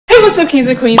What's up, kings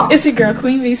and queens? It's your girl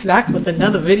Queen V's back with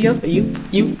another video for you.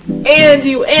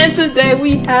 And today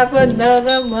we have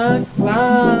another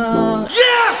mukbang.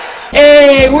 Yes!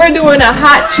 Hey, we're doing a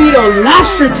hot Cheeto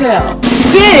lobster tail.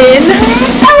 Spin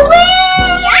away!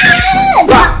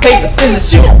 Rock, paper, scissors,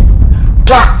 shoot.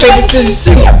 Rock, paper, scissors,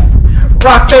 shoot.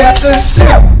 Rock, paper, scissors,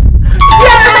 shoot.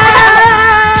 Yeah!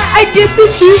 I get the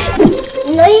shoot.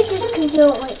 No, you just can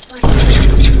do it like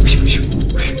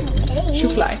Shoe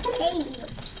fly.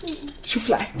 Shoe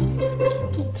fly.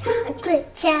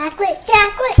 chocolate, chocolate,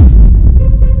 chocolate.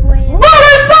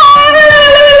 Butter sauce!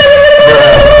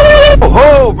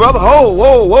 Ho, brother,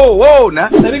 whoa, now.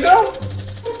 Let it go.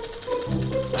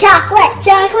 Chocolate,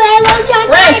 chocolate, I love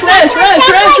chocolate. Ranch. Chocolate,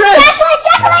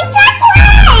 chocolate.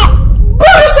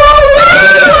 Butter sauce!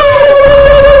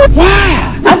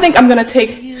 Wow! I think I'm gonna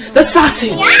take the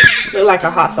sausage. Look like a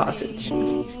hot sausage.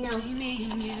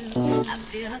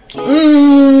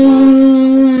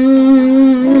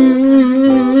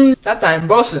 That thing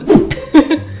busting.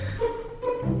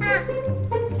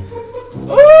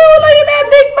 Oh, look at that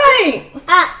big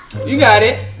bite. You got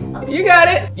it. You got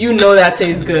it. You know that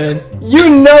tastes good. You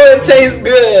know it tastes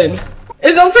good.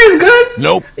 It don't taste good?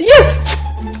 Nope. Yes.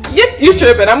 You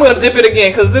tripping. I'm gonna dip it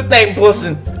again because this thing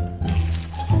busting.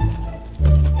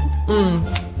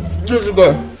 This is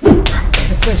good.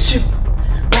 This is shoot.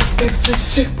 This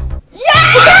is shoot. Yeah!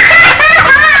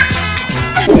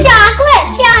 Chocolate,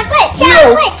 chocolate,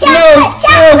 chocolate,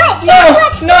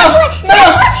 No.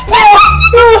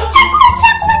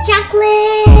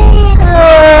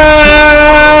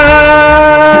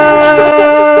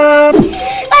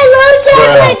 I love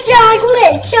chocolate.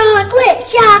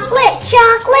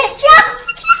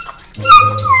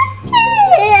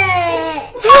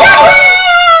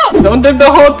 Don't dip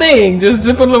the whole thing. Just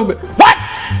dip a little bit. What?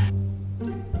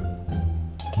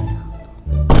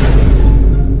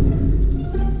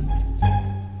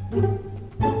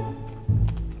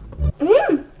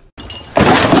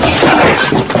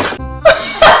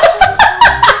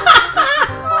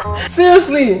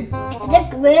 Seriously. The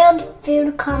grilled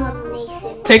food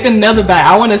combination. Take another bite.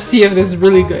 I want to see if this is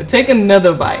really good. Take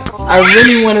another bite. I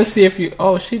really want to see if you.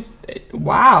 Oh,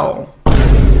 wow.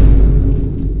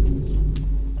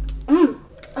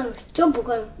 Oh, super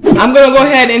good. I'm gonna go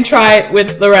ahead and try it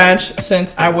with the ranch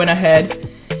since I went ahead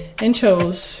and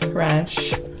chose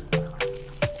ranch.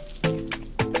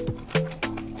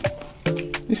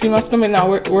 You see my stomach not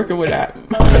working with that.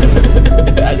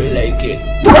 I don't like it.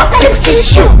 Rock, paper, scissors,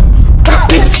 shoot! Rock,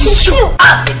 paper, scissors, shoot! I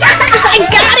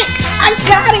got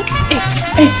it!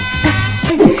 Hey.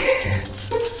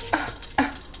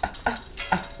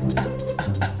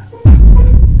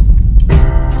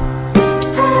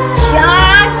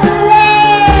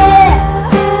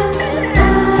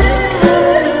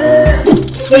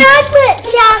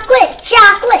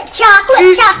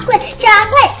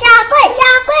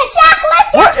 Chocolate.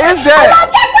 What is that? I love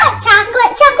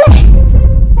chocolate.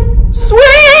 Switch!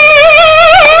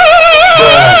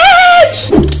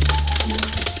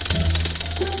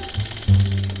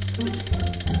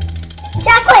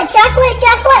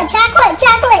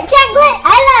 Chocolate. I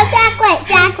love chocolate.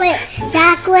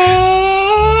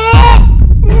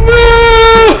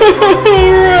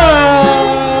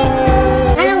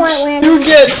 I don't want one. You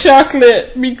get chocolate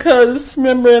because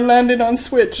remember it landed on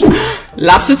Switch.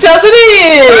 Lobster tails it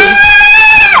is!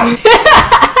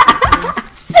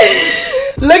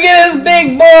 Look at this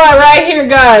big boy right here,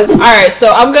 guys. Alright,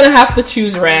 so I'm gonna have to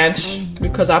choose ranch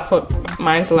because I put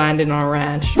mine's landing on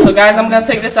ranch. So guys, I'm gonna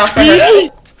take this out for her.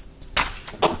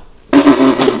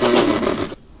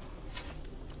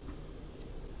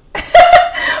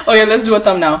 Oh yeah, let's do a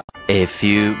thumbnail. A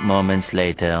few moments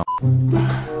later.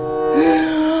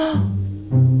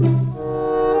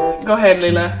 Go ahead,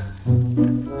 Layla.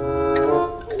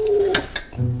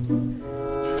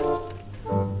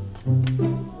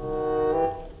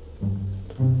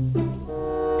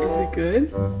 Is it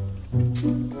good?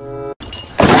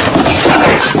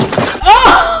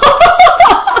 Oh!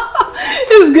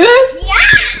 It's good?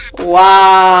 Yeah.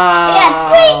 Wow. You got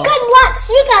 3 good looks.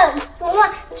 You got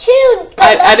 2 good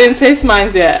I didn't taste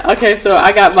mine yet. Okay, so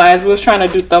I got mine. We was trying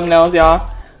to do thumbnails, y'all.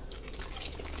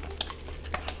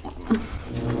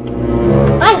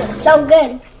 Mine is so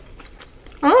good.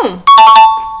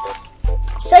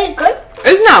 So it's good?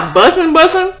 It's not bussin',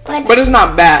 but it's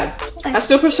not bad. Okay. I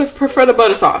still prefer the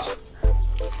butter sauce.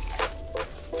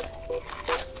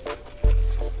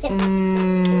 Yep.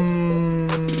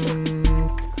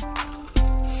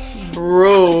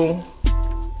 Bro.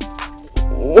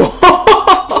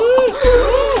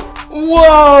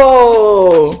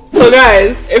 Whoa. So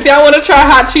guys, if y'all y'all want to try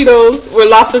hot Cheetos with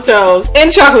lobster tails and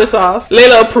chocolate sauce,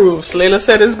 Layla approves. Layla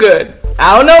said it's good.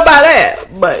 I don't know about that,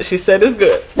 but she said it's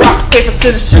good. Rock, paper,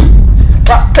 scissors, shoot.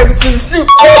 Rock, paper, scissors, shoot.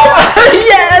 Oh,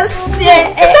 yes!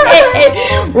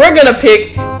 Yeah. We're gonna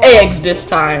pick eggs this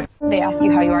time. They ask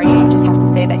you how you are, you just have to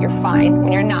say that you're fine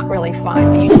when you're not really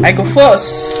fine. I go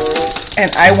first,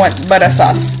 and I want butter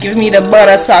sauce. Give me the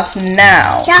butter sauce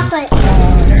now. Chocolate.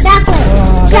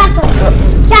 Chocolate. Chocolate.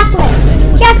 Chocolate.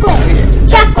 Chocolate. Chocolate.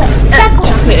 Chocolate.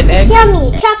 Chocolate and egg.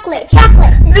 Yummy. Chocolate.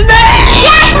 Chocolate.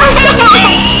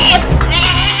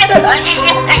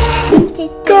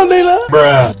 Go, Layla.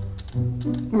 Bruh.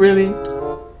 Really?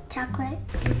 Chocolate.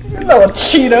 Little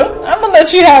cheetah. I'm gonna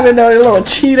let you have it though, little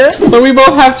cheetah. So we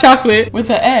both have chocolate with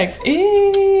the eggs. Ew.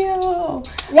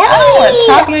 Yummy. I want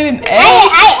chocolate and eggs. I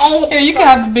ate it. Here, you can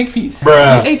have the big piece.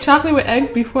 Bruh. You ate chocolate with eggs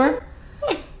before?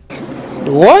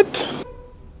 What?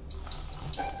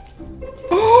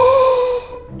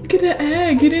 Oh, look at the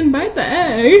egg. You didn't bite the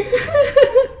egg.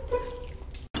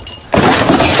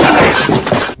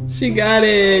 She got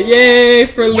it. Yay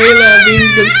for Layla being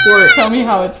a good sport. Tell me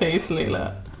how it tastes,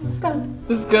 Layla.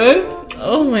 It's good?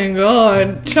 Oh my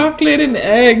god. Chocolate and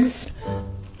eggs.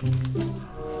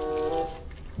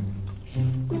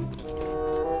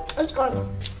 It's good.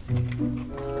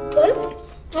 Good?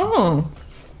 Oh.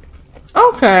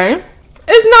 Okay.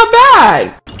 It's not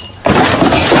bad.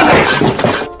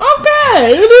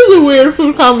 Okay. It is a weird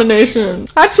food combination.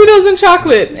 Hot Cheetos and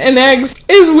chocolate and eggs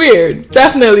is weird.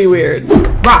 Definitely weird.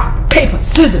 Rock, paper,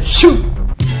 scissors, shoot.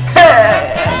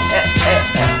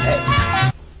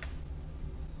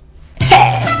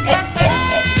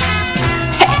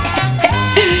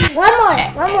 One more.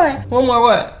 One more. One more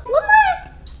what? One more.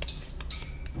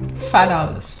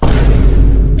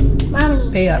 $5.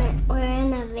 Mommy. Pay up. We're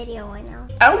in a video right now.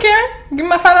 I don't care. Give me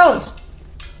my $5.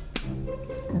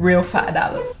 Real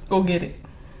 $5. Go get it.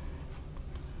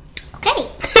 Okay.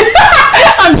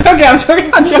 I'm joking. I'm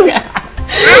joking. I'm joking.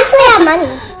 I actually have money.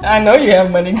 I know you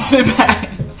have money. Sit back.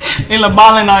 They're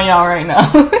balling on y'all right now.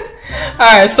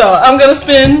 Alright, so I'm gonna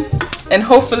spin and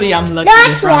hopefully I'm lucky. No, this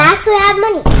actually, I round. actually have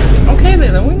money. Okay,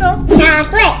 Layla, we know.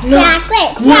 Chocolate. No.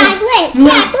 Chocolate. No. Chocolate. No.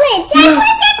 Chocolate. No. Chocolate.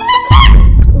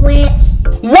 Chocolate. Which?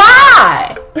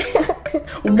 Why?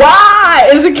 Why?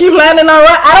 Is it keep landing on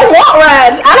Raj? I don't want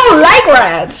Raj. I don't like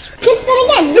Raj. You can spin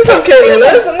again. It's okay,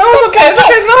 Layla. No, it's okay. It's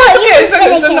okay. No, it's okay. It's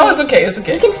okay. Spin No, it's okay. It's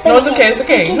okay. You can spin No, it's again. okay. It's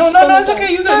okay. You No, can no, no, spin it's okay.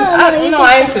 You again. can. No, you No, can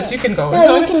I spin insist. You can go.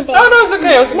 No, you can No, no, it's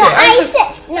okay. It's okay. No, I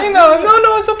insist. No. No, no,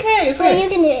 no, it's okay. It's No, okay. you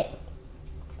can do it.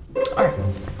 Alright.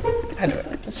 I do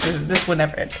it. This will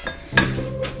never end.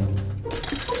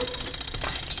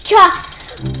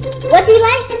 What do you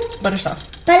like? Butter sauce.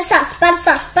 Butter sauce. Butter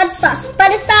sauce. Butter sauce.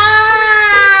 Butter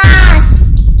sauce.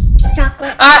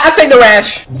 Chocolate. I take the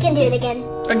rash. You can do it again.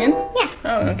 Again? Yeah.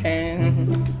 Oh, okay.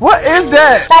 What is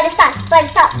that? Butter sauce. Butter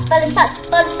sauce. Butter sauce.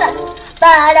 Butter sauce.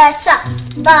 Butter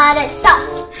sauce. Butter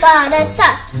sauce. Butter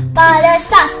sauce. Butter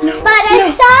sauce.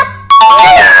 Butter sauce.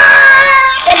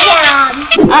 Good job.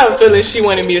 I have a feeling she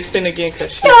wanted me to spin again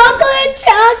because she. Chocolate.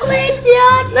 Chocolate.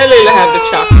 Chocolate. Let Layla have the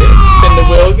chocolate. Spin the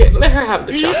wheel. Let her have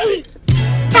the chocolate.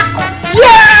 Chocolate.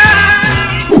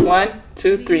 Yeah! 1,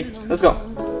 2, 3. Let's go.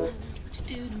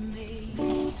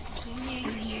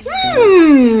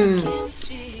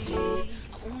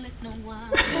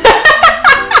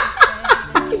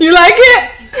 You like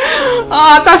it? Oh,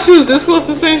 I thought she was this close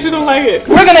to saying she don't like it.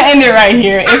 We're gonna end it right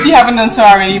here. If you haven't done so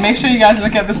already, make sure you guys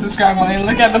look at the subscribe button.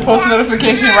 Look at the post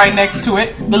notification right next to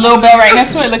it. The little bell right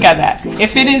next to it. Look at that.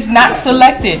 If it is not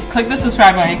selected, click the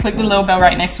subscribe button. Click the little bell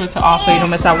right next to it to also you don't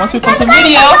miss out once we post a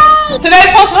video. Today's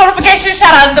post notification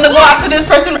shout out is gonna go out to this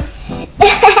person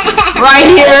right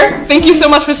here. Thank you so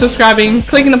much for subscribing,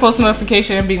 clicking the post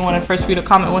notification, and being one of the first few to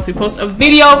comment once we post a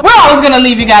video. We're always gonna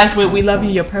leave you guys with we love you,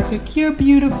 you're perfect, you're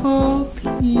beautiful.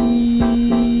 Peace.